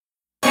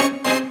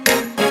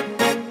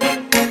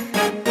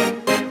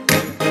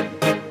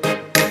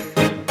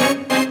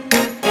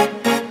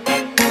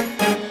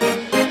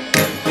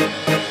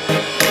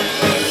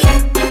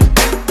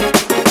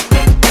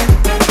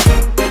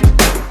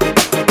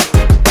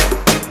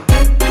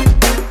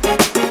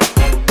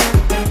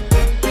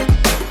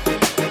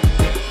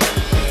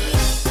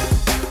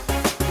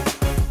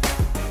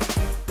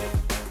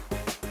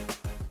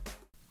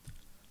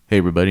Hey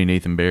everybody,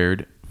 Nathan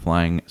Baird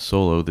flying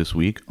solo this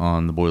week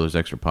on the Boilers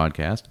Extra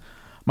podcast.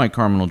 Mike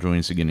Carmen will join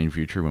us again in the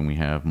future when we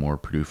have more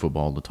Purdue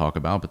football to talk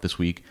about, but this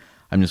week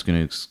I'm just going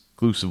to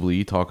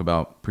exclusively talk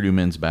about Purdue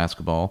men's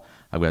basketball.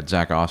 I've got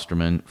Zach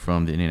Osterman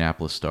from the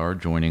Indianapolis Star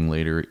joining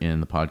later in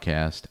the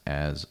podcast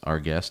as our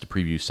guest to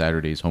preview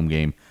Saturday's home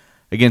game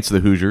against the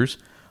Hoosiers.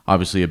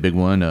 Obviously a big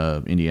one,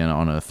 Indiana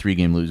on a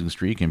 3-game losing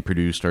streak and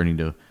Purdue starting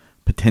to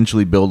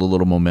potentially build a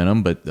little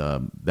momentum, but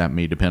that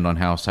may depend on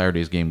how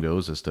Saturday's game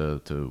goes as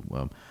to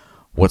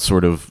what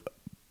sort of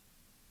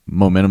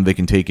momentum they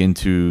can take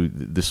into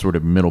this sort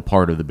of middle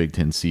part of the Big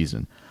Ten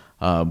season.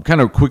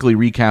 Kind of quickly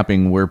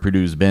recapping where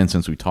Purdue's been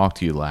since we talked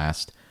to you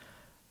last.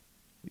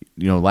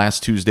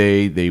 Last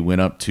Tuesday they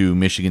went up to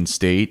Michigan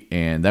State,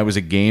 and that was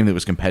a game that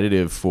was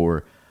competitive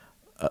for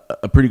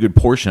a pretty good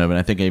portion of it. And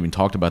I think I even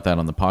talked about that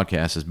on the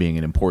podcast as being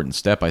an important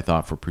step, I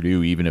thought, for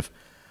Purdue, even if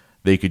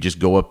they could just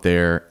go up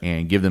there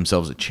and give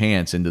themselves a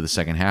chance into the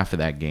second half of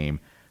that game.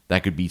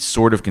 That could be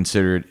sort of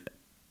considered,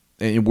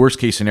 in worst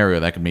case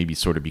scenario, that could maybe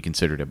sort of be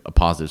considered a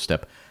positive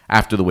step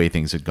after the way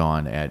things had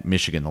gone at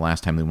Michigan the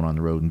last time they went on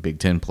the road in Big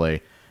Ten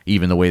play,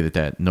 even the way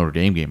that Notre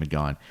Dame game had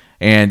gone.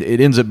 And it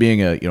ends up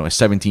being a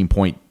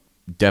 17-point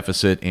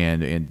deficit,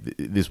 and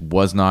this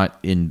was not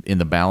in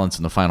the balance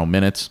in the final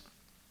minutes.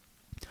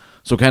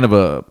 So kind of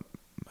a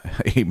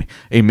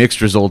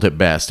mixed result at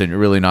best, and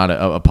really not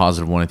a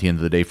positive one at the end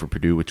of the day for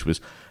Purdue, which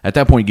was at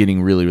that point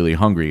getting really, really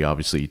hungry,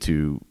 obviously,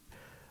 to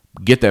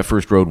get that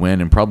first road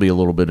win, and probably a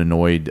little bit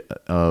annoyed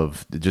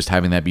of just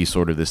having that be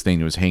sort of this thing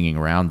that was hanging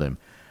around them.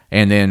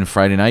 And then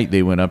Friday night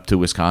they went up to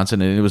Wisconsin,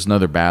 and it was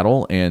another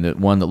battle, and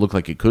one that looked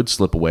like it could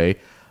slip away,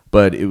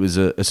 but it was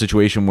a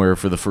situation where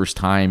for the first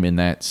time in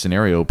that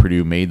scenario,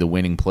 Purdue made the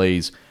winning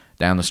plays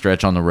down the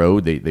stretch on the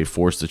road. They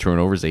forced the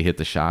turnovers, they hit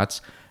the shots,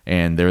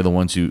 and they're the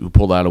ones who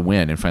pulled out a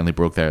win and finally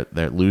broke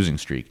that losing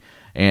streak.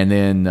 And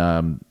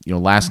then,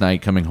 last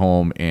night coming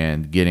home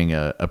and getting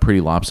a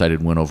pretty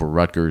lopsided win over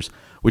Rutgers,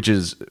 which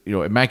is,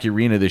 at Mackey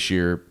Arena this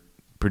year,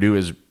 Purdue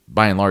has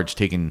by and large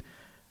taken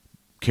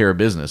care of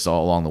business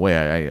all along the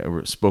way.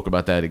 I spoke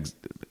about that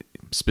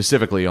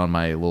specifically on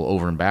my little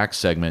over and back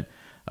segment,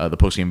 the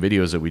post-game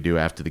videos that we do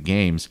after the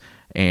games,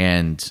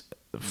 and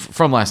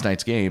from last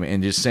night's game,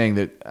 and just saying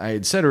that I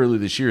had said earlier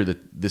this year that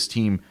this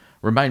team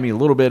remind me a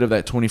little bit of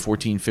that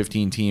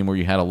 2014-15 team where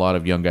you had a lot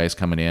of young guys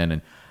coming in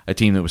and a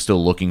team that was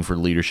still looking for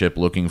leadership,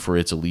 looking for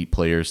its elite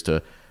players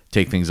to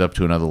take things up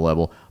to another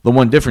level. The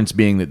one difference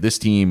being that this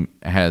team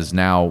has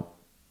now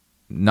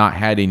not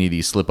had any of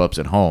these slip-ups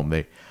at home.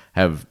 They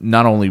have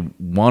not only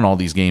won all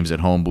these games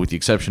at home, but with the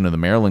exception of the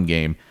Maryland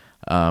game,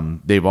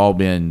 they've all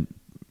been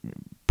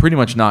pretty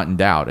much not in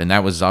doubt. And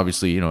that was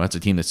obviously, that's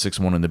a team that's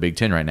 6-1 in the Big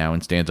Ten right now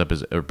and stands up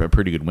as a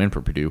pretty good win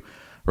for Purdue,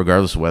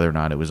 regardless of whether or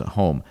not it was at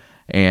home.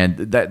 And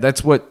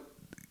that's what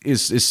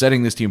is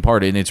setting this team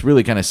apart, and it's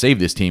really kind of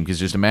saved this team, because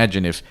just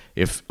imagine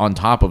if on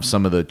top of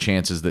some of the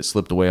chances that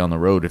slipped away on the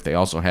road, if they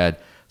also had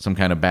some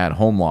kind of bad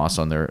home loss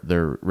on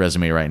their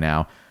resume right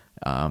now,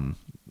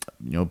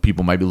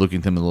 people might be looking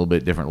at them in a little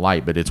bit different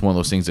light, but it's one of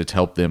those things that's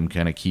helped them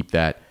kind of keep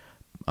that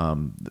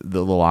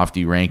the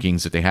lofty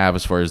rankings that they have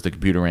as far as the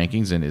computer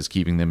rankings, and is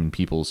keeping them in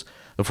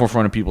the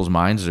forefront of people's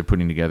minds as they're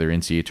putting together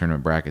NCAA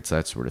tournament brackets,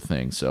 that sort of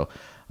thing. So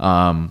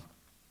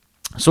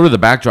sort of the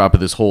backdrop of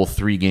this whole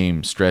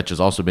 3-game stretch has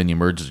also been the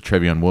emergence of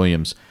Trevion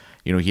Williams.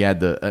 He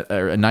had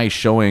a nice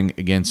showing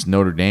against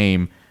Notre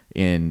Dame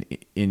in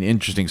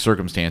interesting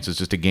circumstances,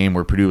 just a game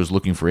where Purdue was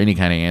looking for any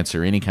kind of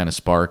answer, any kind of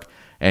spark,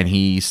 and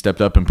he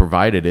stepped up and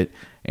provided it,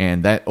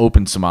 and that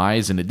opened some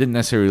eyes, and it didn't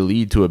necessarily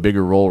lead to a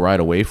bigger role right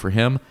away for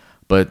him,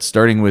 but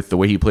starting with the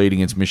way he played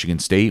against Michigan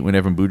State when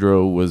Evan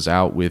Boudreaux was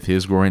out with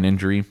his groin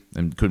injury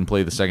and couldn't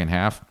play the second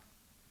half,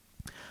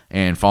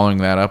 and following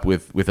that up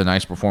with a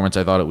nice performance,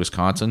 I thought, at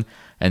Wisconsin,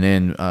 and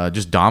then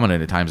just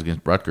dominant at times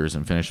against Rutgers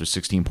and finished with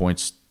 16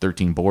 points,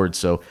 13 boards.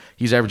 So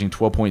he's averaging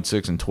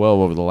 12.6 and 12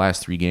 over the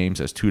last 3 games,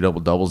 has 2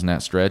 double-doubles in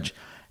that stretch.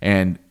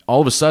 And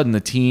all of a sudden, the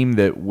team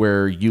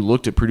where you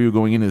looked at Purdue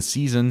going into the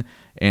season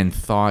and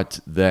thought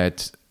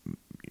that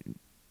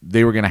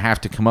they were going to have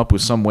to come up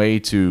with some way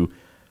to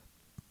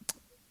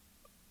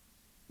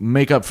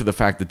make up for the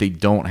fact that they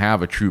don't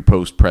have a true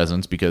post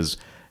presence, because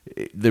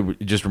it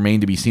just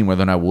remained to be seen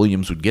whether or not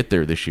Williams would get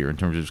there this year in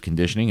terms of his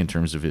conditioning, in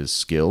terms of his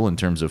skill, in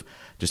terms of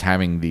just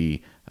having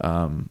the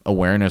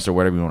awareness, or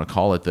whatever you want to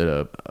call it, that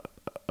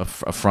a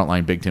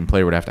frontline Big Ten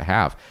player would have to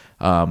have.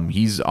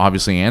 He's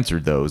obviously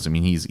answered those. I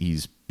mean,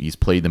 he's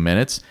played the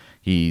minutes,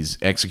 he's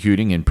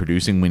executing and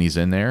producing when he's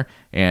in there,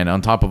 and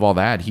on top of all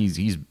that,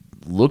 he's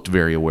looked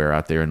very aware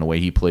out there in the way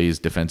he plays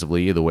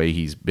defensively, the way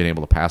he's been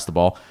able to pass the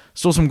ball.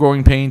 Still some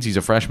growing pains. He's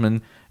a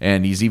freshman,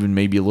 and he's even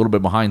maybe a little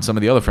bit behind some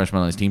of the other freshmen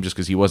on his team just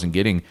because he wasn't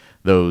getting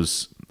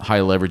those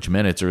high leverage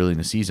minutes early in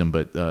the season.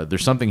 But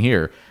there's something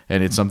here,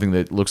 and it's something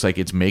that looks like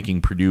it's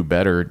making Purdue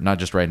better, not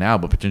just right now,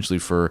 but potentially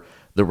for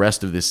the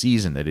rest of this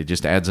season, that it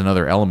just adds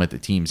another element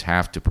that teams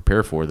have to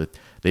prepare for that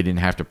they didn't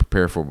have to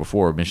prepare for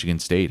before. Michigan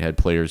State had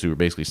players who were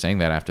basically saying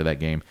that after that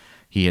game.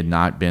 He had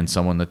not been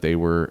someone that they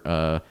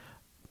were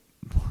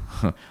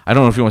I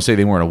don't know if you want to say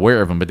they weren't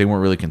aware of him, but they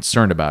weren't really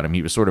concerned about him.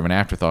 He was sort of an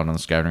afterthought on the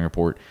scouting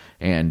report,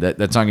 and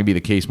that's not going to be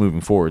the case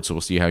moving forward. So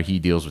we'll see how he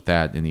deals with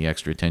that and the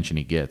extra attention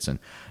he gets. And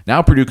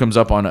now Purdue comes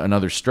up on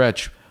another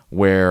stretch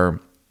where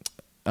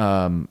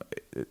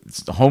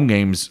home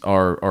games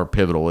are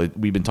pivotal.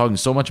 We've been talking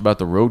so much about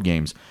the road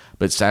games,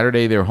 but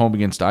Saturday they're home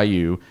against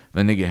IU.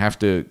 Then they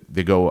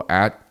go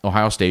at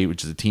Ohio State,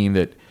 which is a team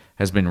that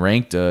has been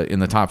ranked in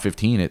the top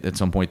 15 at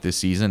some point this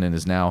season, and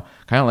is now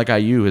kind of like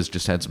IU has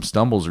just had some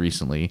stumbles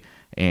recently,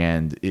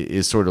 and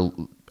is sort of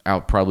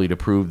out probably to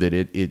prove that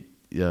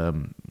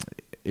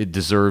it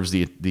deserves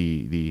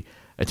the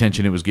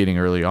attention it was getting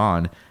early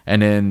on,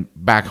 and then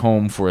back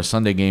home for a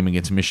Sunday game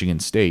against Michigan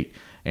State.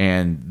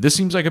 And this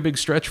seems like a big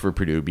stretch for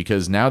Purdue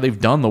because now they've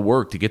done the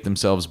work to get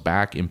themselves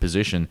back in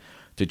position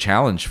to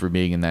challenge for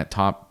being in that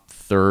top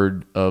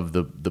third of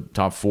the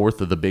top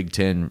fourth of the Big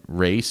Ten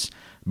race,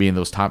 being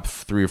those top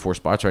 3 or 4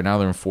 spots. Right now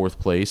they're in 4th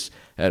place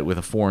with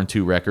a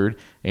 4-2 record,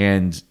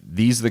 and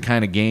these are the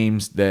kind of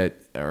games that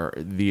are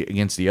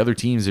against the other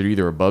teams that are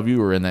either above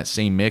you or in that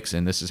same mix,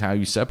 and this is how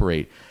you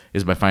separate,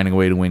 is by finding a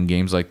way to win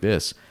games like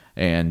this.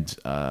 And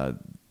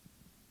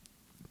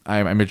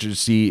I'm interested to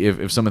see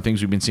if some of the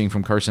things we've been seeing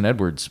from Carson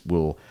Edwards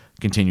will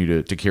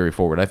continue to carry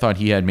forward. I thought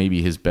he had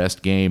maybe his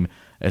best game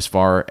as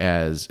far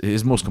as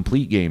his most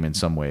complete game in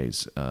some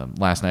ways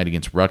last night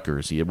against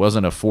Rutgers. It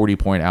wasn't a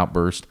 40-point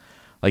outburst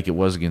like it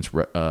was against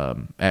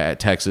at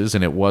Texas,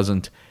 and it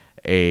wasn't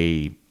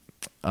against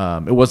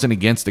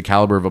the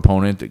caliber of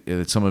opponent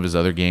that some of his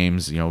other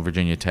games,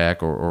 Virginia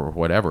Tech or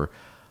whatever,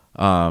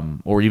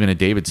 or even at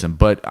Davidson.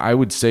 But I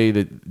would say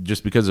that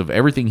just because of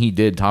everything he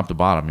did top to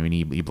bottom, I mean,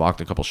 he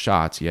blocked a couple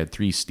shots, he had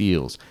 3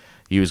 steals,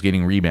 he was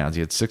getting rebounds, he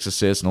had 6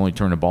 assists and only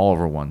turned the ball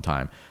over 1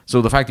 time.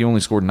 So the fact he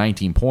only scored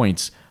 19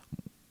 points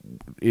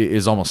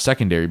is almost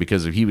secondary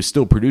because he was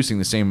still producing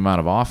the same amount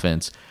of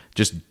offense,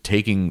 just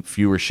taking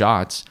fewer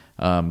shots,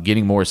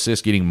 getting more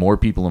assists, getting more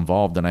people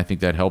involved, and I think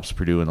that helps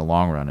Purdue in the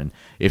long run. And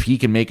if he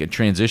can make a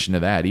transition to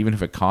that, even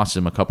if it costs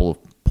him a couple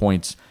of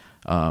points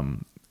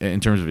in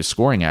terms of his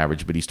scoring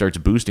average, but he starts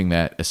boosting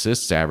that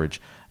assists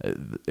average,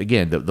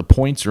 again, the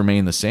points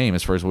remain the same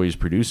as far as what he's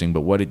producing,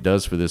 but what it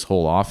does for this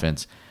whole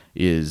offense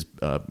is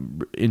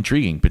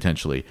intriguing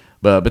potentially.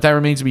 But that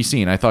remains to be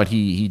seen. I thought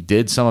he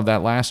did some of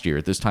that last year.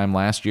 At this time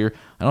last year,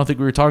 I don't think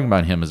we were talking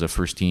about him as a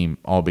first-team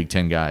All-Big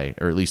Ten guy,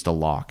 or at least a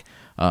lock.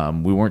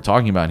 We weren't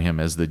talking about him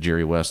as the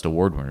Jerry West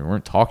Award winner. We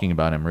weren't talking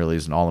about him really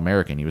as an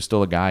All-American. He was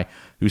still a guy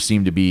who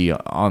seemed to be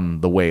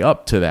on the way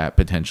up to that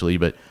potentially,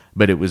 but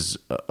it was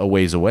a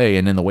ways away.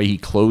 And then the way he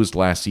closed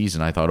last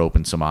season, I thought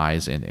opened some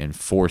eyes and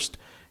forced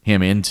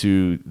him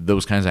into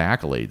those kinds of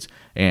accolades.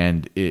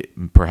 And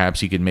perhaps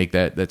he could make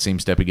that same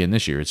step again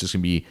this year. It's just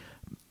going to be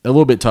a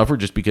little bit tougher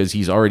just because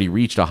he's already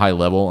reached a high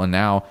level. And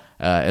now,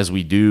 as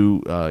we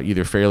do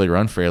either fairly or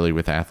unfairly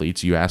with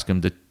athletes, you ask them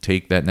to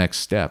take that next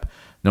step.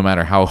 No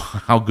matter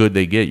how good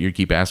they get, you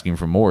keep asking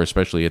for more,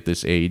 especially at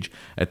this age,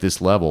 at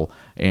this level.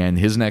 And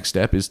his next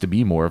step is to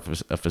be more of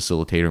a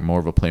facilitator, more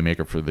of a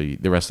playmaker for the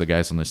rest of the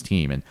guys on this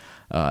team. And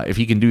if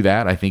he can do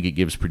that, I think it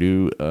gives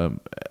Purdue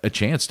a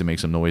chance to make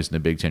some noise in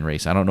the Big Ten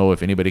race. I don't know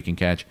if anybody can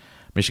catch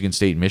Michigan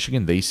State and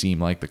Michigan. They seem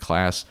like the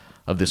class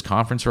of this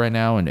conference right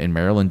now, and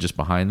Maryland just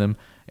behind them.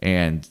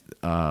 And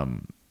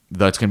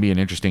that's going to be an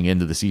interesting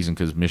end of the season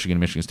because Michigan and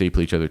Michigan State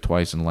play each other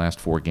twice in the last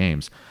 4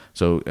 games.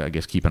 So I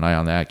guess keep an eye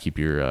on that. Keep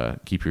your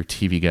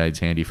TV guides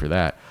handy for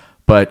that.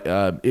 But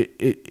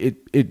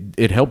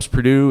it helps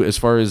Purdue as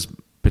far as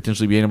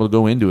potentially being able to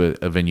go into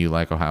a venue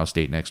like Ohio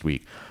State next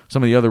week.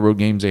 Some of the other road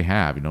games they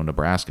have,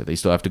 Nebraska, they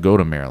still have to go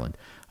to Maryland.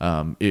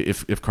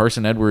 If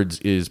Carson Edwards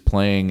is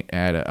playing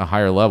at a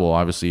higher level,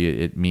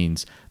 obviously it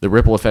means the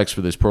ripple effects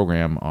for this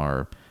program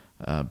are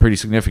pretty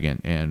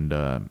significant, and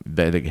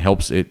that it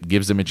helps. It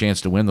gives them a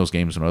chance to win those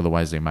games when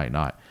otherwise they might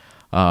not.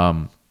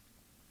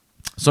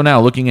 So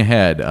now looking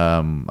ahead,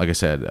 like I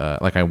said,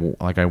 like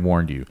I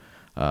warned you,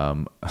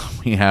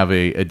 we have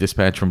a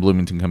dispatch from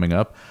Bloomington coming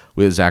up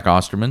with Zach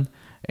Osterman,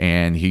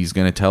 and he's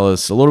going to tell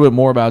us a little bit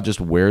more about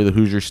just where the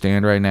Hoosiers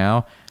stand right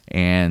now,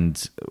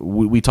 and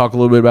we talk a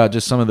little bit about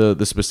just some of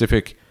the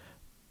specific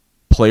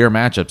player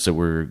matchups that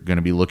we're going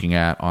to be looking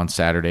at on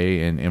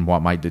Saturday and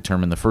what might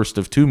determine the first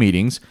of 2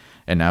 meetings.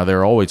 And now there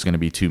are always going to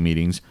be 2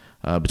 meetings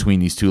between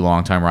these 2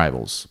 longtime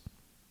rivals.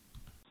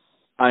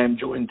 I am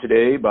joined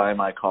today by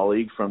my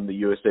colleague from the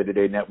USA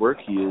Today Network.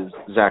 He is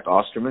Zach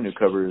Osterman, who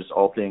covers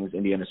all things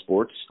Indiana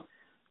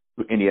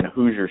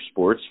Hoosier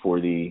sports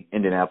for the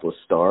Indianapolis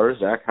Star.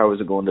 Zach, how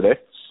is it going today?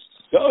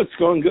 Oh, it's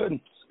going good.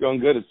 It's going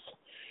good.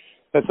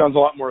 That sounds a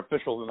lot more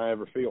official than I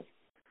ever feel.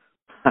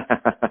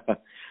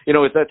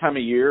 It's that time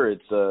of year.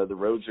 It's the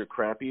roads are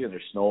crappy and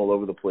there's snow all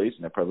over the place,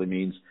 and that probably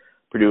means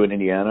Purdue and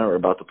Indiana are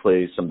about to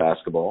play some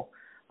basketball.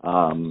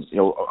 I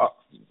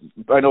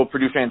know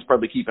Purdue fans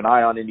probably keep an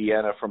eye on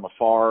Indiana from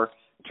afar,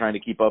 trying to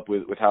keep up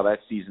with how that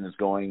season is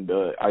going,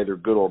 either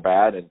good or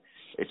bad. And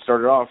it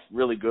started off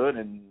really good,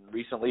 and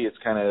recently it's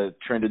kind of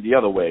trended the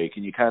other way.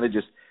 Can you kind of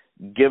just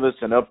give us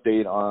an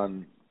update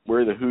on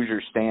where the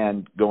Hoosiers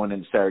stand going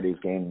into Saturday's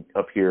game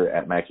up here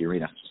at Mackey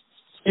Arena?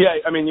 Yeah,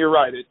 I mean, you're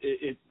right.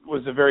 It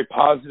was a very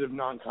positive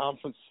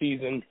non-conference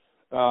season.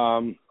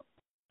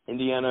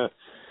 Indiana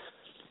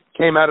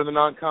came out of the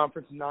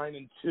non-conference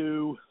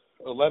 9-2,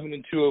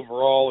 11-2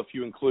 overall if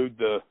you include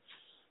the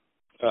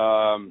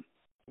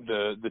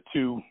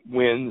two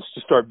wins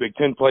to start Big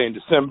Ten play in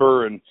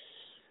December. And,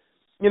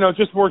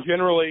 just more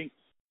generally,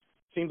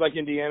 seemed like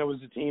Indiana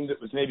was a team that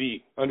was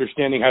maybe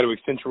understanding how to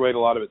accentuate a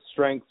lot of its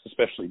strengths,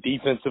 especially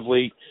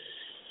defensively,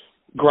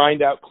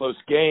 grind out close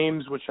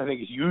games, which I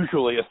think is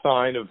usually a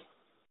sign of,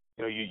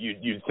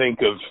 you'd think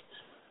of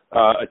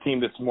a team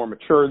that's more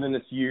mature than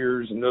its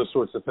years and those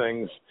sorts of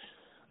things.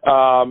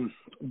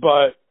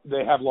 But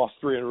they have lost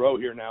 3 in a row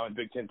here now in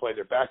Big Ten play.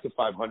 They're back to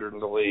 500 in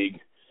the league.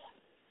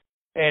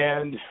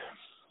 And,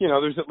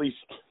 there's at least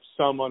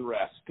some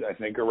unrest, I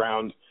think,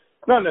 around,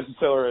 not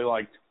necessarily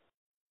like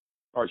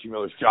Archie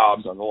Miller's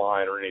job's on the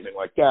line or anything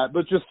like that,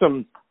 but just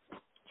some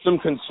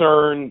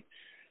concern.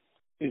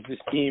 Is this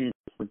team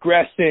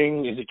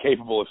regressing? Is it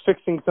capable of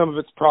fixing some of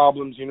its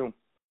problems? They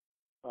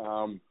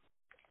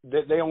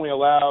only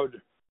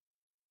allowed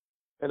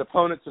an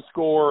opponent to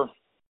score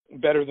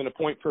better than a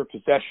point per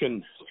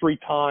possession 3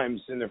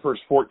 times in their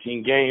first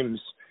 14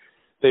 games.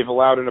 They've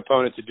allowed an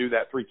opponent to do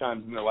that 3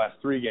 times in their last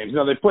 3 games.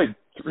 Now, they've played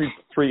three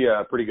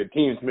pretty good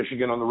teams,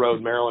 Michigan on the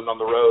road, Maryland on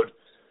the road,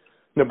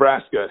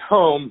 Nebraska at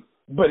home,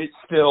 but it's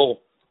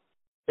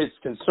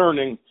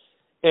concerning.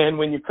 And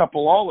when you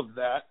couple all of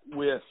that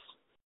with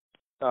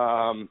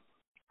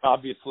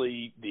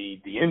obviously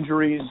the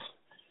injuries,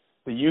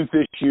 the youth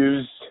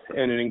issues,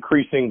 and an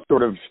increasing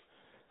sort of,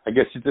 I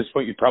guess at this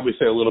point you'd probably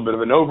say a little bit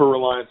of an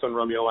over-reliance on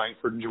Romeo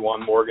Langford and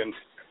Juwan Morgan,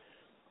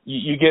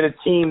 you get a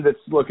team that's,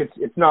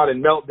 it's not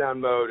in meltdown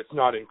mode, it's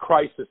not in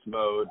crisis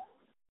mode,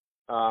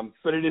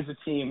 but it is a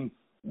team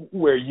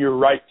where you're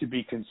right to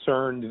be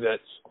concerned that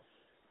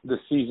the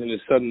season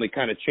is suddenly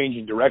kind of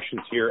changing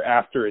directions here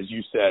after, as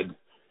you said,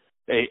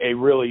 a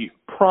really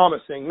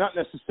promising, not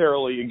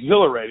necessarily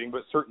exhilarating,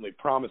 but certainly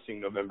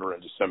promising November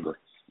and December.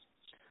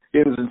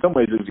 It was in some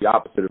ways the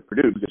opposite of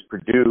Purdue, because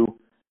Purdue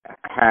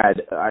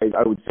had,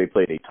 I would say,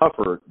 played a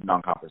tougher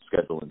non-conference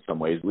schedule in some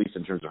ways, at least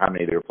in terms of how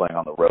many they were playing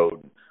on the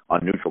road,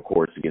 on neutral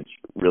courts against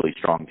really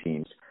strong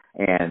teams,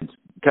 and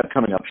kept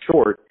coming up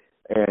short.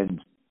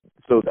 And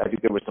so I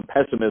think there was some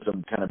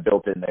pessimism kind of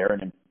built in there,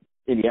 and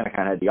Indiana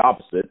kind of had the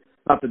opposite.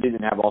 Not that they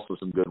didn't have also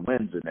some good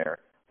wins in there,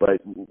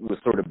 but was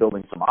sort of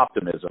building some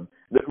optimism.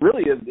 That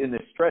really is, in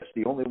this stretch,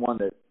 the only one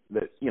that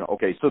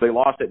okay, so they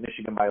lost at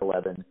Michigan by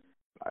 11.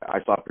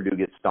 I saw Purdue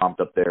get stomped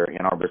up there.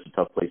 Ann Arbor's a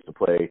tough place to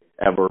play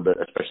ever, but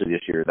especially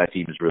this year, that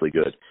team is really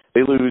good.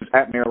 They lose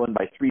at Maryland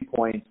by 3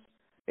 points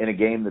in a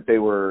game that they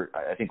were,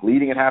 I think,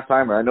 leading at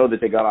halftime, or I know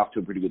that they got off to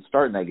a pretty good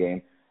start in that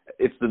game.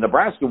 It's the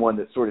Nebraska one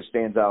that sort of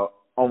stands out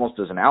almost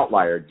as an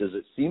outlier. Does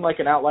it seem like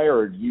an outlier,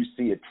 or do you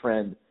see a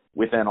trend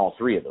within all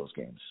 3 of those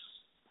games?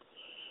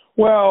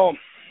 Well,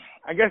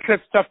 I guess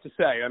that's tough to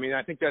say. I mean,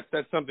 I think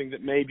that's something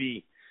that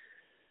maybe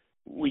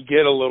we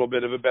get a little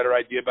bit of a better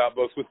idea about,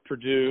 both with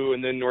Purdue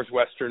and then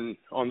Northwestern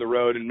on the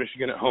road and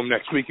Michigan at home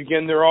next week.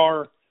 Again, there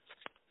are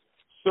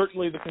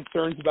certainly the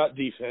concerns about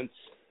defense.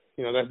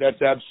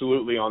 That's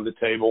absolutely on the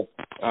table.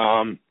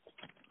 I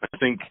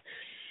think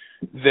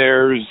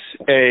there's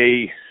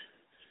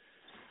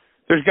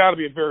got to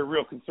be a very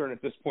real concern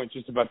at this point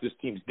just about this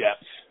team's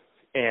depth.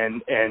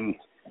 And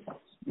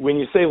when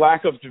you say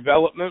lack of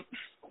development,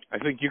 I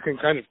think you can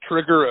kind of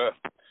trigger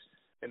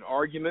an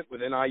argument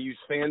with NIU's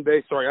fan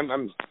base. Sorry,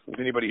 I'm if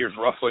anybody here's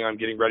ruffling, I'm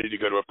getting ready to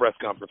go to a press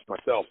conference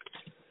myself.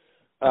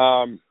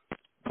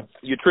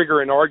 You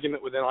trigger an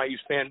argument with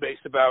NIU's fan base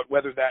about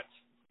whether that's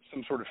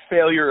some sort of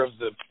failure of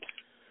the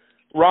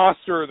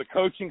roster or the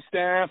coaching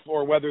staff,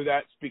 or whether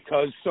that's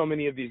because so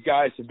many of these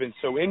guys have been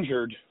so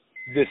injured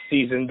this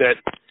season that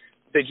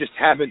they just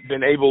haven't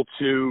been able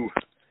to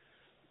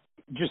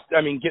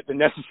get the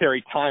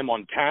necessary time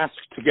on task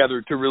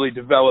together to really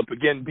develop,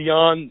 again,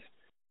 beyond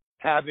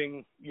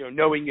having,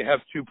 knowing you have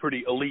 2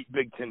 pretty elite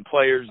Big Ten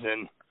players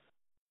in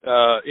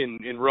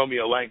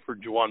Romeo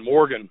Langford, Juwan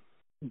Morgan.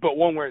 But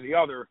one way or the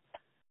other,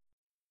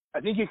 I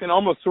think you can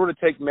almost sort of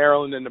take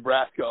Maryland and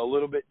Nebraska a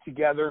little bit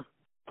together,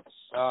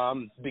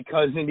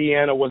 because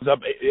Indiana was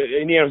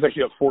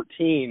actually up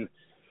 14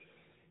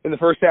 in the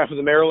first half of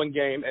the Maryland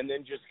game, and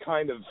then just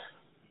kind of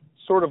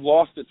sort of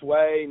lost its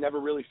way, never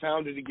really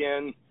found it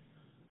again.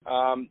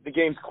 The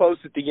game's close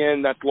at the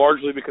end. That's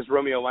largely because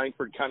Romeo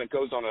Langford kind of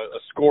goes on a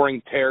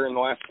scoring tear in the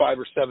last 5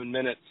 or 7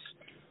 minutes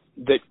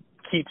that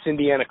keeps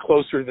Indiana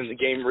closer than the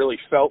game really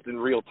felt in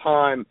real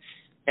time.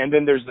 And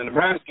then there's the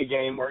Nebraska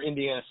game where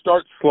Indiana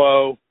starts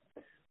slow,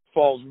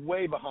 falls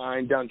way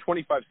behind, down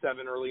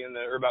 25-7 early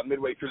or about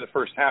midway through the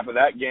first half of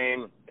that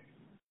game,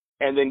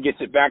 and then gets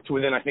it back to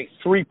within, I think,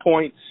 3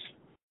 points,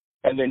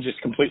 and then just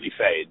completely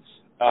fades.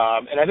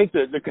 And I think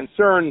the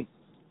concern,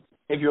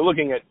 if you're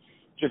looking at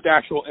just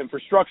actual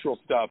infrastructural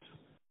stuff,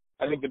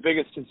 I think the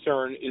biggest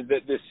concern is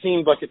that this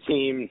seemed like a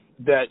team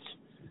that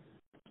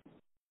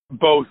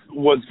both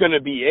was going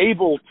to be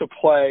able to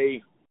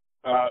play,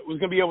 was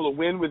going to be able to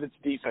win with its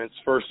defense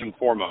first and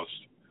foremost,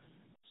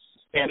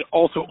 and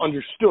also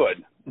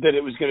understood that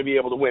it was going to be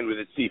able to win with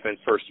its defense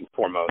first and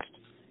foremost.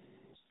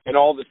 And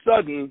all of a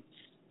sudden,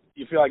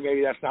 you feel like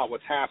maybe that's not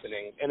what's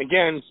happening. And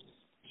again,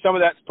 some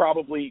of that's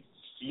probably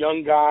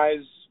young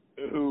guys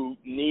who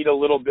need to do a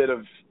little bit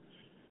of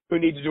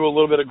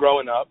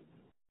growing up.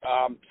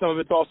 Some of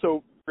it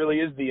also really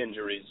is the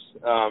injuries,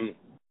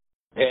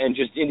 and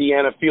just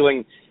Indiana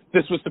feeling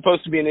this was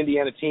supposed to be an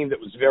Indiana team that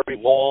was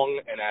very long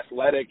and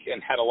athletic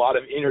and had a lot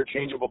of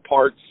interchangeable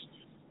parts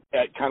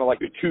at kind of like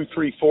a 2,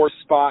 3, 4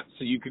 spot,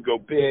 so you could go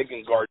big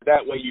and guard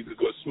that way, you could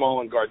go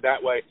small and guard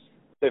that way.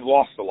 They've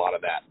lost a lot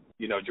of that.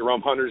 You know,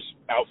 Jerome Hunter's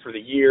out for the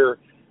year.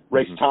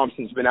 Race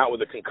Thompson's been out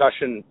with a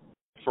concussion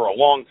for a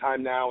long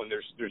time now, and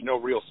there's no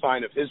real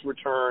sign of his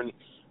return.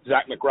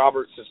 Zach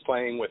McRoberts is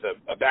playing with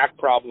a back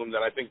problem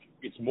that I think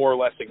it's more or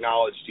less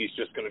acknowledged he's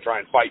just going to try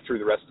and fight through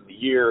the rest of the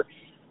year.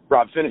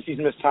 Rob Finnessy's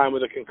missed time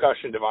with a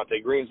concussion.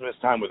 Devontae Green's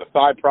missed time with a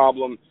thigh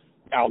problem.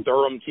 Al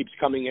Durham keeps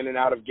coming in and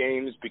out of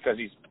games because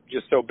he's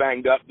just so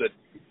banged up that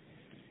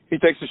he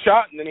takes a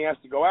shot and then he has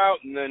to go out,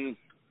 and then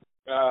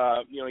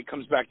he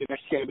comes back the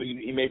next game, but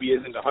he maybe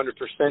isn't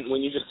 100%.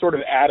 When you just sort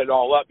of add it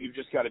all up, you've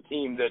just got a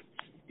team that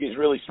is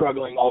really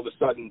struggling all of a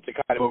sudden to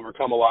kind of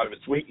overcome a lot of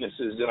its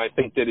weaknesses, and I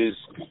think that is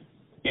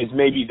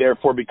maybe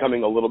therefore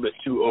becoming a little bit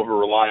too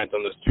over-reliant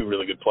on those two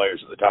really good players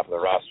at the top of the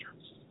roster.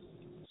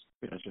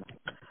 Gotcha.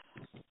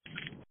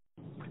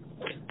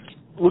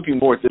 Looking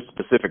more at this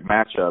specific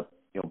matchup,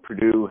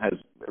 Purdue has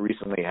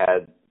recently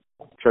had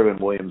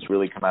Trevin Williams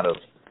really come out of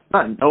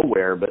not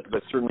nowhere, but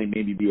certainly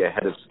maybe be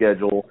ahead of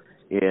schedule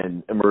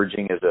in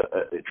emerging as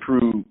a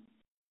true,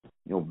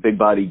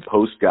 big-bodied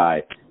post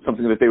guy,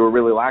 something that they were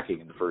really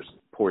lacking in the first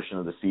portion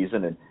of the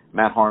season. And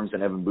Matt Harms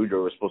and Evan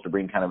Boudreaux were supposed to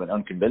bring kind of an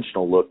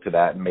unconventional look to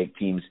that and make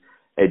teams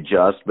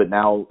adjust. But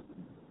now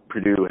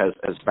Purdue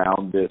has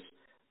found this,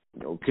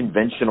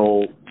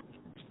 conventional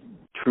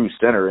true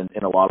center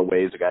in a lot of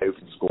ways, a guy who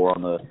can score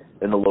in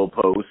the low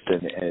post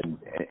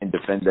and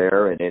defend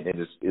there, and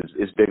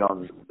is big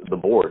on the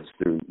boards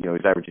through,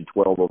 he's averaging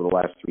 12 over the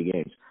last 3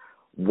 games.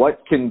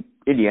 What can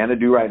Indiana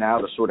do right now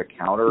to sort of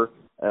counter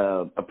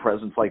a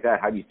presence like that?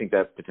 How do you think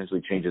that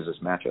potentially changes this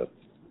matchup?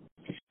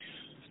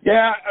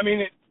 Yeah, I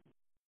mean,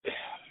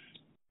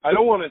 I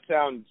don't want to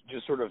sound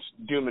just sort of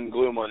doom and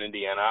gloom on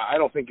Indiana. I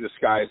don't think the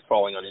sky is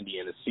falling on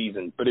Indiana's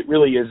season, but it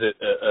really is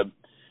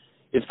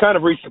it's kind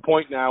of reached a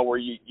point now where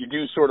you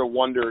do sort of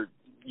wonder,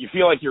 you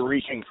feel like you're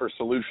reaching for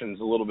solutions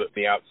a little bit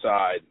from the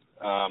outside.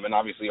 And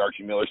obviously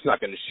Archie Miller's not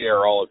going to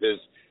share all of his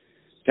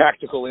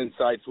tactical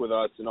insights with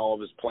us and all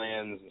of his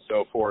plans and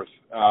so forth.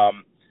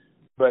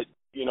 But,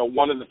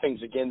 one of the things,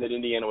 again, that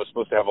Indiana was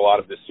supposed to have a lot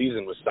of this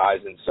season was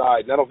size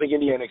inside. And I don't think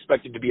Indiana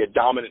expected to be a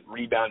dominant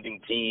rebounding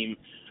team,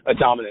 a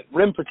dominant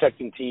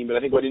rim-protecting team, but I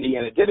think what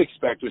Indiana did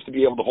expect was to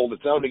be able to hold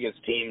its own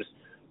against teams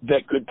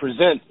that could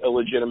present a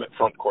legitimate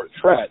front-court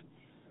threat.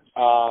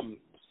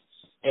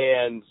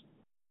 And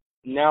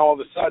now all of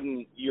a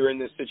sudden you're in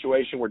this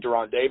situation where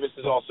Deron Davis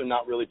is also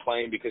not really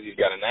playing because he's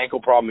got an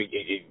ankle problem.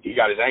 He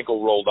got his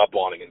ankle rolled up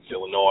on against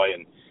Illinois,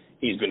 and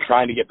he's been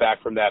trying to get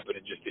back from that, but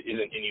it just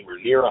isn't anywhere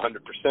near 100%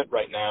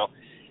 right now.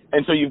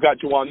 And so you've got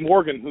Juwan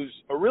Morgan, who's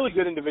a really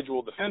good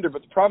individual defender,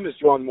 but the problem is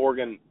Juwan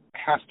Morgan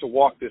has to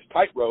walk this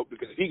tightrope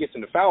because if he gets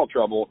into foul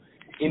trouble,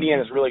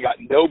 Indiana's really got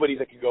nobody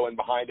that can go in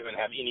behind him and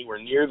have anywhere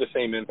near the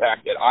same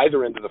impact at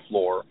either end of the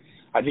floor.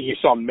 I think you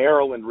saw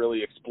Maryland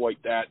really exploit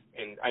that,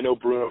 and I know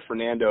Bruno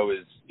Fernando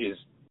is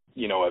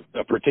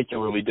a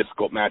particularly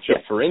difficult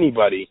matchup for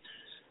anybody.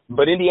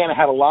 But Indiana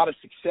had a lot of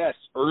success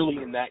early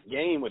in that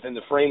game within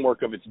the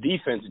framework of its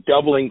defense,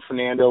 doubling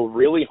Fernando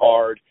really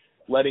hard,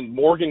 letting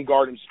Morgan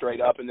guard him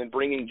straight up, and then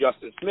bringing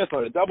Justin Smith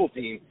on a double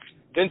team.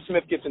 Then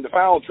Smith gets into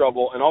foul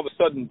trouble, and all of a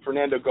sudden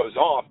Fernando goes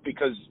off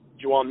because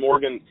Juwan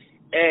Morgan,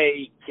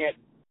 A, can't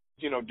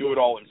do it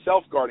all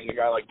himself guarding a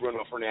guy like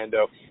Bruno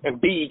Fernando, and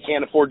B,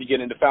 can't afford to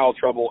get into foul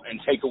trouble and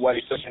take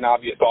away such an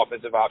obvious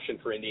offensive option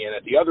for Indiana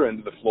at the other end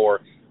of the floor.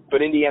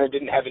 But Indiana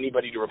didn't have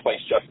anybody to replace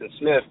Justin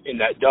Smith in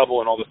that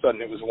double, and all of a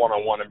sudden it was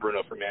one-on-one, and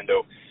Bruno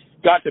Fernando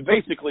got to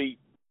basically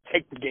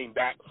take the game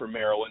back for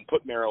Maryland,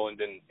 put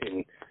Maryland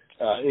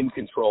in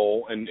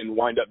control, and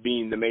wind up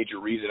being the major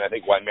reason, I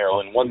think, why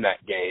Maryland won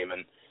that game.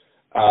 And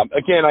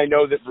again, I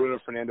know that Bruno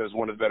Fernando is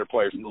one of the better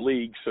players in the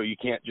league, so you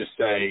can't just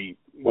say,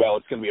 well,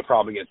 it's going to be a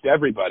problem against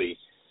everybody.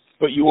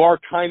 But you are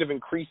kind of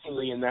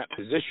increasingly in that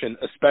position,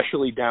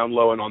 especially down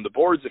low and on the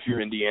boards if you're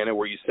Indiana,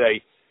 where you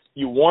say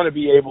you want to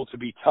be able to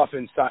be tough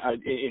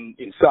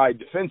inside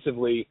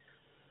defensively,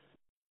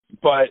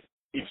 but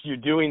if you're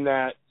doing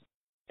that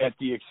at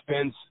the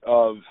expense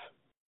of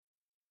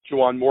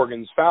Juwan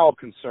Morgan's foul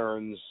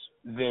concerns,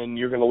 then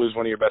you're going to lose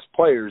one of your best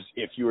players.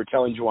 If you were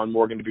telling Juwan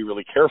Morgan to be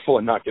really careful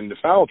and not get into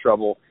foul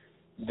trouble,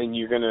 then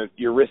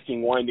you're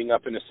risking winding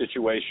up in a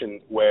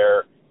situation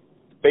where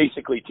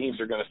basically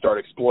teams are going to start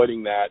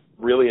exploiting that,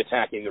 really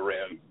attacking the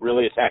rim,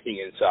 really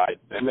attacking inside,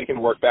 and they can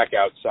work back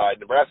outside.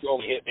 Nebraska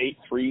only hit 8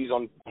 threes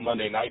on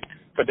Monday night,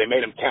 but they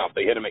made them count.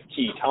 They hit them at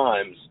key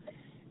times,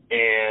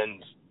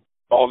 and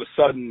all of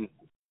a sudden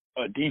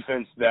a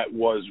defense that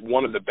was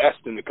one of the best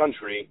in the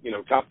country,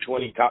 top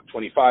 20, top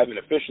 25 in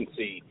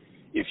efficiency.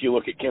 If you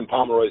look at Ken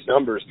Pomeroy's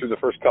numbers through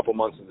the first couple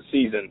months of the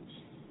season,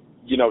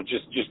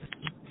 just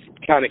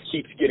kind of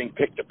keeps getting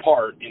picked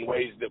apart in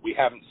ways that we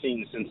haven't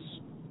seen since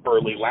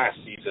early last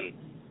season.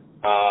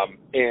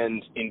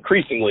 And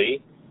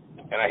increasingly,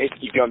 and I hate to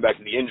keep going back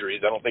to the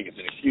injuries, I don't think it's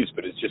an excuse,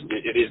 but it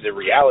is a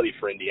reality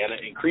for Indiana.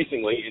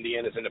 Increasingly,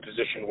 Indiana's in a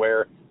position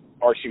where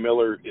Archie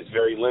Miller is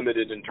very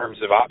limited in terms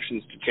of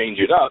options to change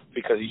it up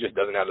because he just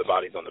doesn't have the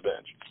bodies on the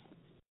bench.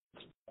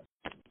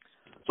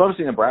 So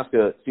obviously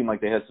Nebraska seemed like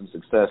they had some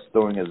success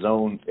throwing a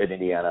zone at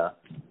Indiana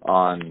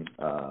on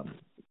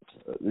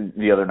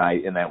the other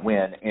night in that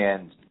win.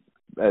 And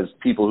as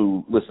people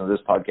who listen to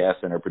this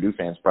podcast and are Purdue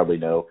fans probably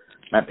know,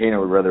 Matt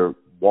Painter would rather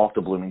walk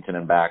to Bloomington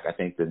and back, I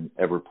think, than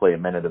ever play a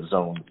minute of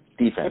zone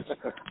defense.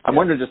 I'm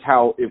wondering just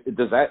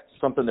does that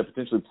something that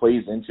potentially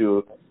plays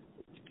into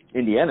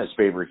Indiana's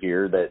favor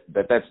here,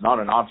 that's not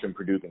an option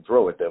Purdue can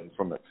throw at them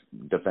from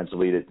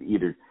defensively to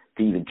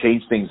even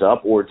change things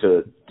up or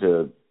to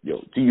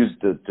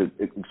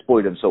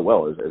exploit them so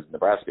well as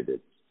Nebraska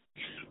did.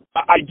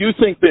 I do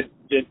think that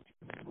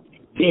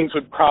teams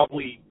would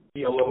probably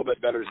be a little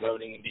bit better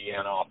zoning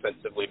Indiana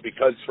offensively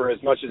because for as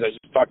much as I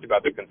just talked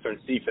about the concerns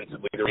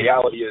defensively, the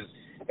reality is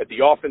at the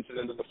offensive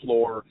end of the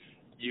floor,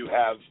 you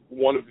have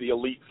one of the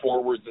elite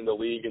forwards in the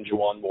league in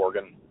Juwan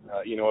Morgan,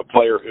 a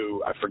player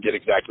who, I forget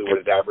exactly what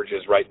his average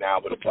is right now,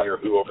 but a player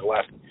who over the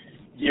last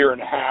year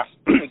and a half,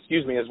 has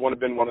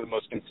been one of the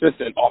most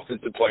consistent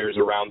offensive players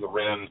around the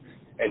rim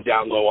and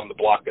down low on the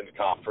block in the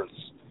conference.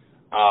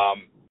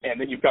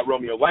 And then you've got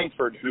Romeo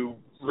Langford, who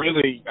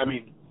really,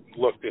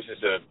 this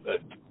is a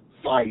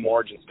fine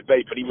margins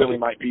debate, but he really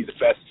might be the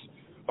best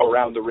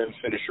around the rim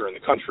finisher in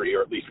the country,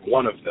 or at least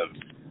one of them.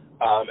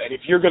 And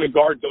if you're going to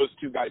guard those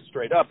two guys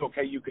straight up,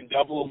 okay, you can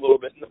double a little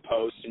bit in the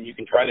post and you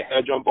can try to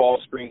hedge on ball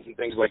screens and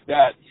things like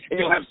that, and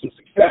you'll have some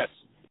success.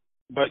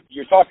 But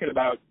you're talking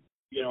about,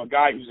 a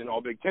guy who's an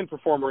All Big Ten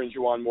performer in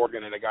Juwan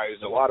Morgan and a guy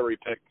who's a lottery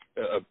pick,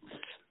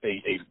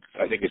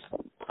 I think it's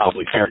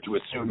probably fair to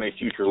assume a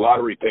future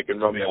lottery pick in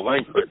Romeo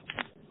Langford.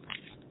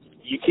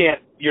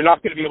 You're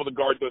not going to be able to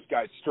guard those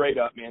guys straight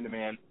up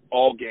man-to-man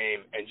all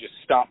game and just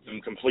stop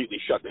them, completely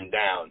shut them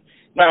down.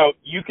 Now,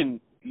 you can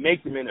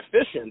make them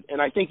inefficient,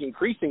 and I think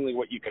increasingly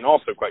what you can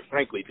also, quite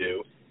frankly,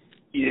 do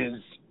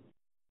is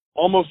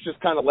almost just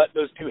kind of let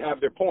those two have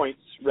their points,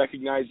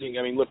 recognizing,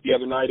 look, the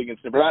other night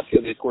against Nebraska,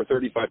 they score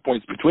 35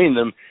 points between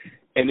them,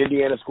 and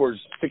Indiana scores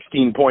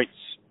 16 points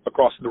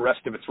across the rest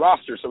of its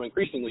roster. So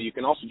increasingly you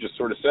can also just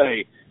sort of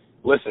say,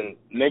 listen,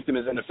 make them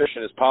as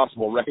inefficient as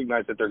possible,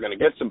 recognize that they're going to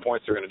get some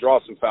points, they're going to draw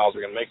some fouls,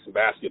 they're going to make some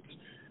baskets,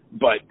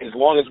 but as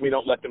long as we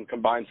don't let them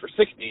combine for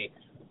 60,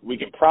 we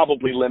can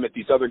probably limit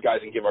these other guys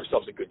and give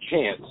ourselves a good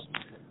chance.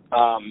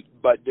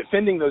 But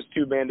defending those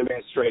two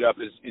man-to-man straight up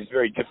is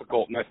very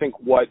difficult, and I think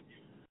what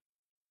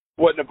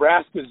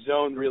Nebraska's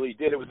zone really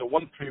did, it was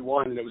a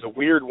 1-3-1, and it was a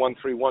weird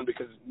 1-3-1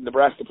 because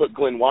Nebraska put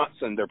Glenn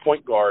Watson, their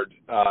point guard,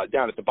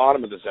 down at the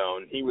bottom of the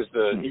zone. He was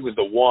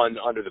the one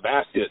under the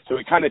basket, so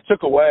it kind of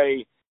took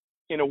away,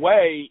 in a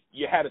way,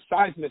 you had a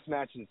size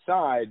mismatch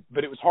inside,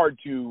 but it was hard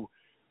to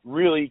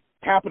really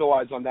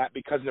capitalize on that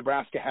because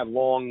Nebraska had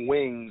long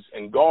wings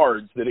and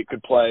guards that it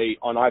could play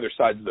on either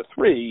side of the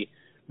three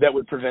that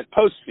would prevent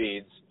post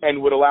feeds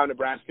and would allow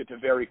Nebraska to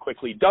very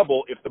quickly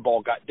double if the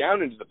ball got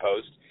down into the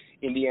post.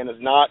 Indiana's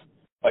not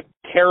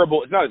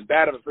it's not as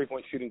bad of a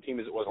three-point shooting team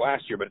as it was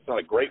last year, but it's not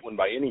a great one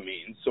by any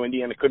means. So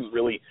Indiana couldn't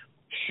really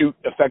shoot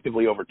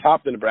effectively over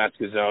top the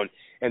Nebraska zone.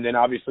 And then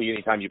obviously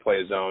anytime you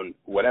play a zone,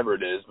 whatever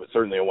it is, but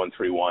certainly a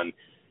 1-3-1,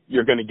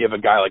 you're going to give a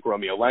guy like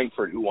Romeo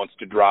Langford who wants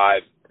to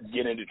drive,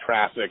 get into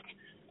traffic,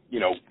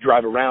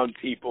 drive around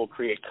people,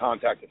 create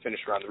contact and finish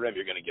around the rim,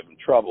 you're going to give him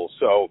trouble.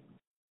 So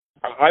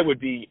I would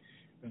be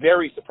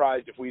very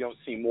surprised if we don't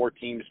see more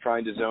teams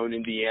trying to zone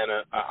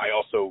Indiana. I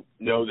also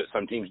know that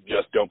some teams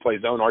just don't play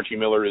zone. Archie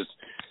Miller is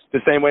the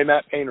same way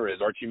Matt Painter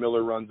is. Archie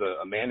Miller runs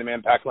a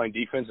man-to-man pack line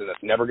defense, and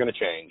that's never going to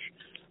change.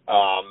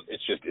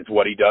 It's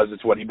what he does.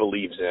 It's what he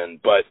believes in.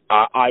 But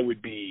I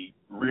would be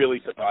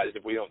really surprised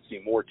if we don't see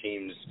more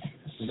teams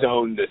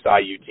zone this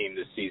IU team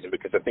this season,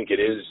 because I think it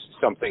is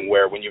something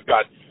where when you've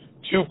got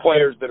two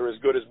players that are as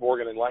good as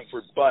Morgan and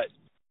Langford, but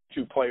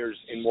two players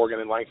in Morgan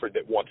and Langford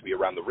that want to be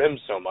around the rim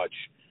so much,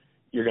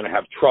 you're going to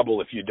have trouble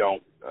if you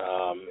don't.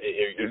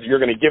 You're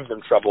going to give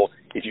them trouble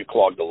if you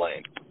clog the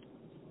lane.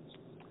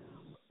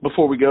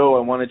 Before we go,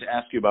 I wanted to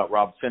ask you about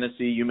Rob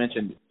Phinisee. You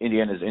mentioned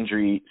Indiana's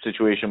injury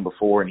situation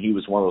before, and he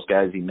was one of those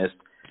guys. He missed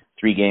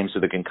 3 games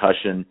with a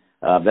concussion.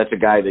 That's a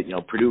guy that,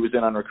 Purdue was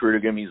in on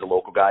recruiting him. He's a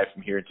local guy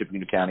from here in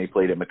Tippecanoe County,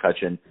 played at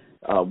McCutcheon.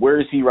 Where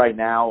is he right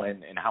now,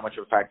 and how much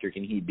of a factor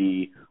can he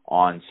be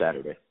on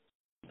Saturday?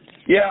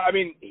 Yeah,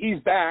 he's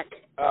back,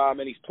 and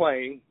he's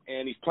playing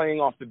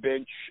off the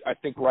bench, I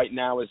think right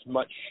now as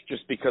much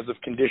just because of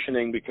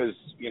conditioning, because,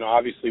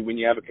 obviously when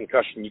you have a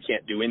concussion, you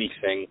can't do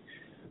anything.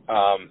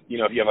 If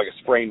you have like a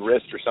sprained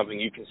wrist or something,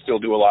 you can still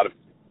do a lot of,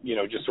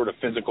 just sort of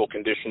physical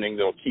conditioning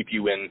that'll keep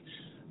you in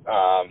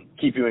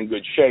keep you in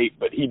good shape,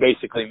 but he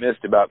basically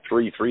missed about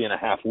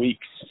 3.5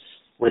 weeks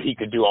where he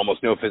could do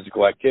almost no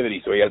physical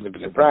activity. So he hasn't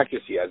been in practice,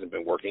 he hasn't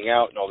been working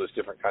out, and all those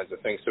different kinds of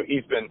things. So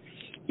he's been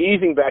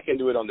easing back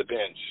into it on the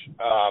bench.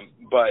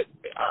 But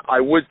I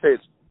would say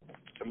it's,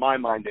 to my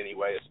mind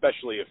anyway,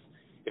 especially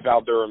if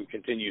Al Durham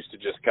continues to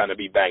just kind of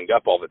be banged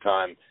up all the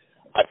time,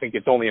 I think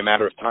it's only a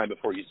matter of time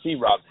before you see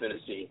Rob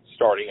Phinisee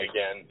starting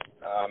again.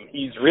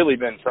 He's really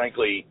been,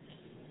 frankly,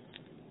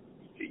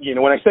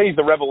 when I say he's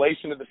the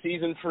revelation of the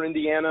season for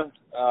Indiana,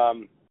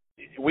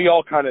 we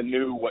all kind of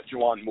knew what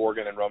Juwan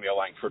Morgan and Romeo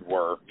Langford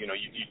were.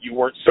 You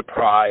weren't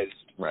surprised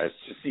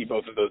to see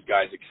both of those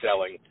guys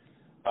excelling.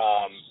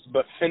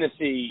 But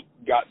Phinisee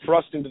got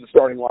thrust into the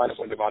starting lineup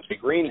when Devontae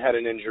Green had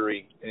an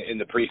injury in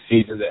the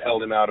preseason that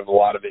held him out of a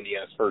lot of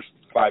Indiana's first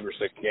 5 or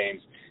 6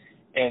 games,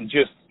 and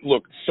just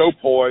looked so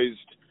poised,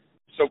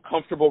 so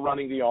comfortable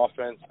running the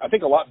offense. I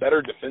think a lot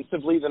better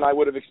defensively than I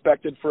would have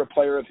expected for a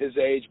player of his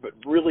age, but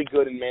really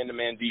good in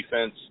man-to-man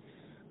defense.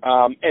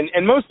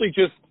 And mostly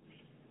just,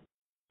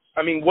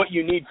 what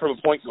you need from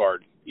a point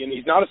guard.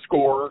 He's not a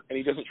scorer, and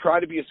he doesn't try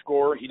to be a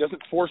scorer. He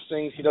doesn't force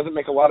things. He doesn't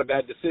make a lot of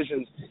bad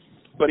decisions.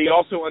 But he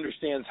also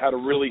understands how to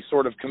really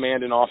sort of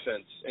command an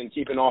offense and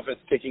keep an offense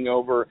ticking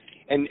over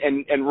and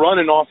run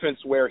an offense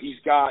where he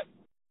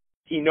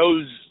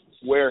knows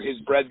where his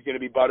bread's going to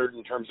be buttered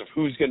in terms of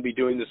who's going to be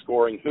doing the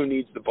scoring, who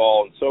needs the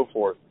ball, and so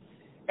forth.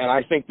 And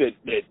I think that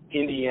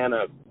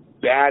Indiana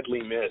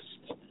badly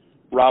missed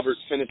Robert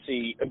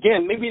Phinisee.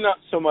 Again, maybe not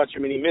so much. He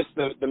missed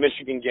the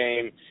Michigan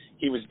game.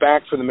 He was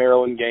back for the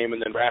Maryland game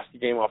and then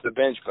Rask game off the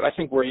bench. But I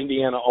think where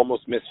Indiana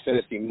almost missed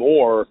Phinisee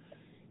more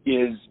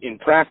is in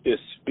practice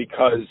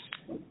because,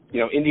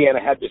 Indiana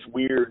had this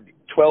weird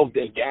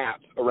 12-day gap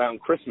around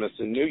Christmas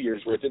and New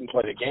Year's where it didn't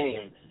play the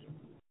game.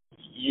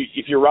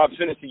 If you're Rob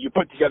Phinisee, you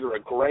put together a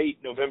great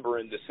November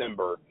and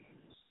December.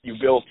 You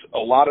built a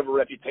lot of a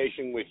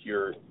reputation with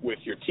your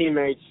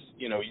teammates.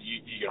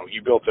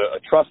 You built a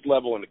trust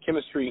level and a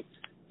chemistry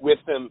with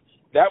them.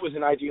 That was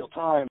an ideal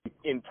time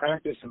in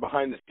practice and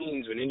behind the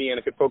scenes when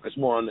Indiana could focus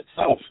more on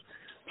itself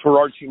for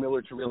Archie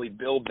Miller to really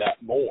build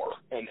that more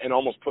and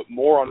almost put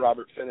more on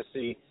Robert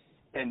Phinisee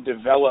and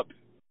develop,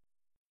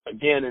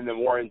 again, in a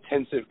more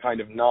intensive kind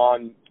of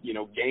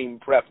game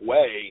prep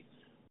way,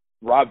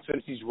 Rob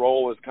Phinisee's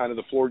role as kind of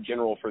the floor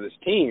general for this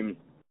team.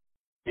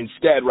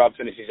 Instead, Rob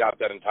Phinisee's out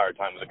that entire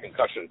time with a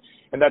concussion.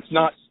 And that's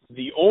not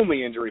the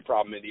only injury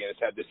problem Indiana's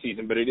had this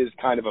season, but it is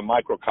kind of a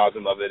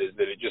microcosm of it, is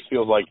that it just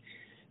feels like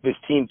this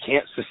team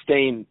can't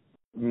sustain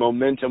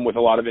momentum with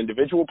a lot of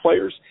individual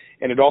players,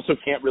 and it also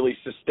can't really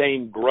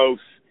sustain growth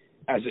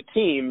as a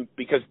team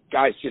because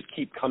guys just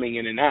keep coming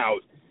in and out.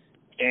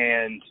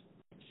 And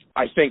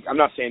I think, I'm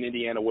not saying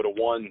Indiana would have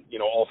won,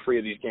 all 3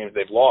 of these games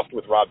they've lost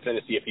with Rob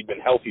Phinisee if he'd been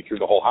healthy through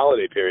the whole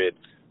holiday period,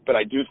 but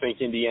I do think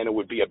Indiana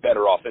would be a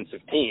better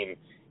offensive team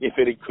if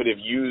it could have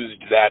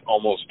used that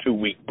almost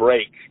 2-week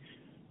break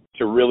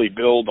to really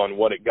build on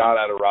what it got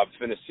out of Rob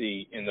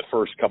Phinisee in the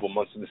first couple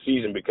months of the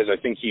season, because I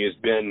think he has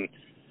been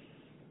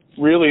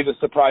really the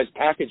surprise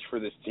package for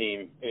this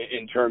team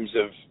in terms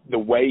of the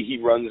way he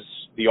runs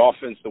the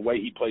offense, the way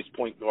he plays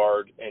point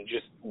guard, and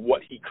just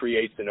what he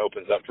creates and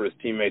opens up for his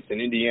teammates.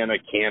 And Indiana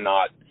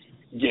cannot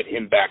get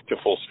him back to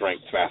full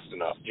strength fast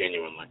enough,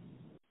 genuinely.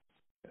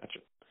 Gotcha.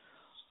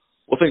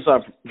 Well, thanks a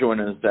lot for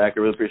joining us, Zach. I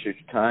really appreciate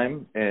your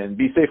time. And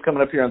be safe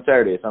coming up here on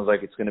Saturday. It sounds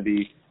like it's going to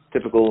be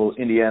typical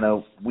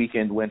Indiana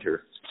weekend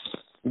winter.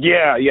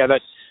 Yeah,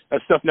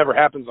 that stuff never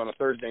happens on a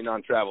Thursday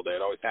non-travel day.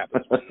 It always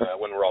happens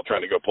when we're all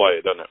trying to go play,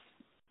 doesn't it?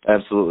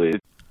 Absolutely.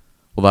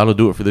 Well, that'll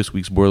do it for this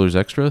week's Boilers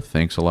Extra.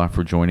 Thanks a lot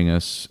for joining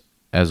us,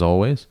 as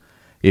always.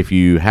 If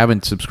you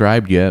haven't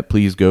subscribed yet,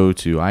 please go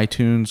to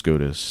iTunes, go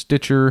to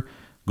Stitcher,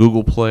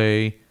 Google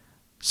Play,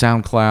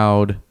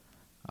 SoundCloud.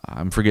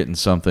 I'm forgetting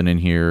something in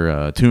here.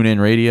 TuneIn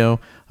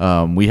Radio.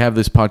 We have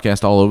this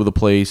podcast all over the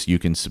place. You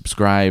can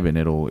subscribe, and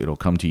it'll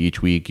come to you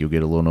each week. You'll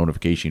get a little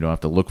notification. You don't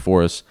have to look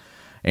for us.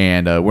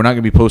 And we're not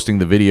going to be posting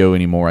the video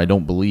anymore, I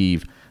don't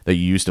believe, that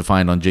you used to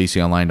find on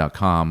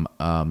jconline.com.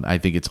 I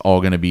think it's all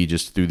going to be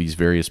just through these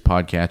various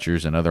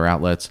podcatchers and other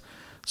outlets.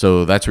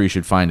 So that's where you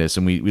should find us.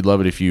 And we'd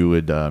love it if you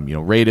would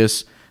rate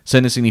us,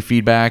 send us any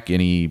feedback,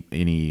 any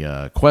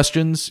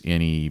questions,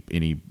 any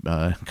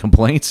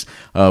complaints.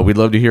 We'd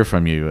love to hear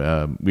from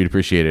you. We'd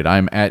appreciate it.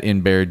 I'm at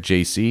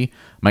InBairdJC.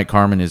 Mike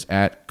Carman is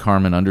at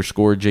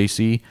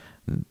Carman_JC.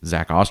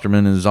 Zach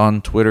Osterman is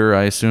on Twitter,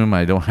 I assume.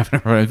 I don't have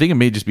it. I think it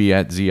may just be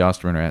at Z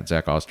Osterman or at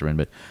Zach Osterman,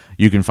 but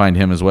you can find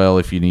him as well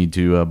if you need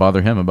to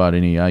bother him about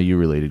any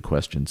IU-related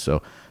questions.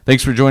 So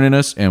thanks for joining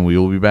us, and we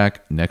will be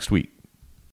back next week.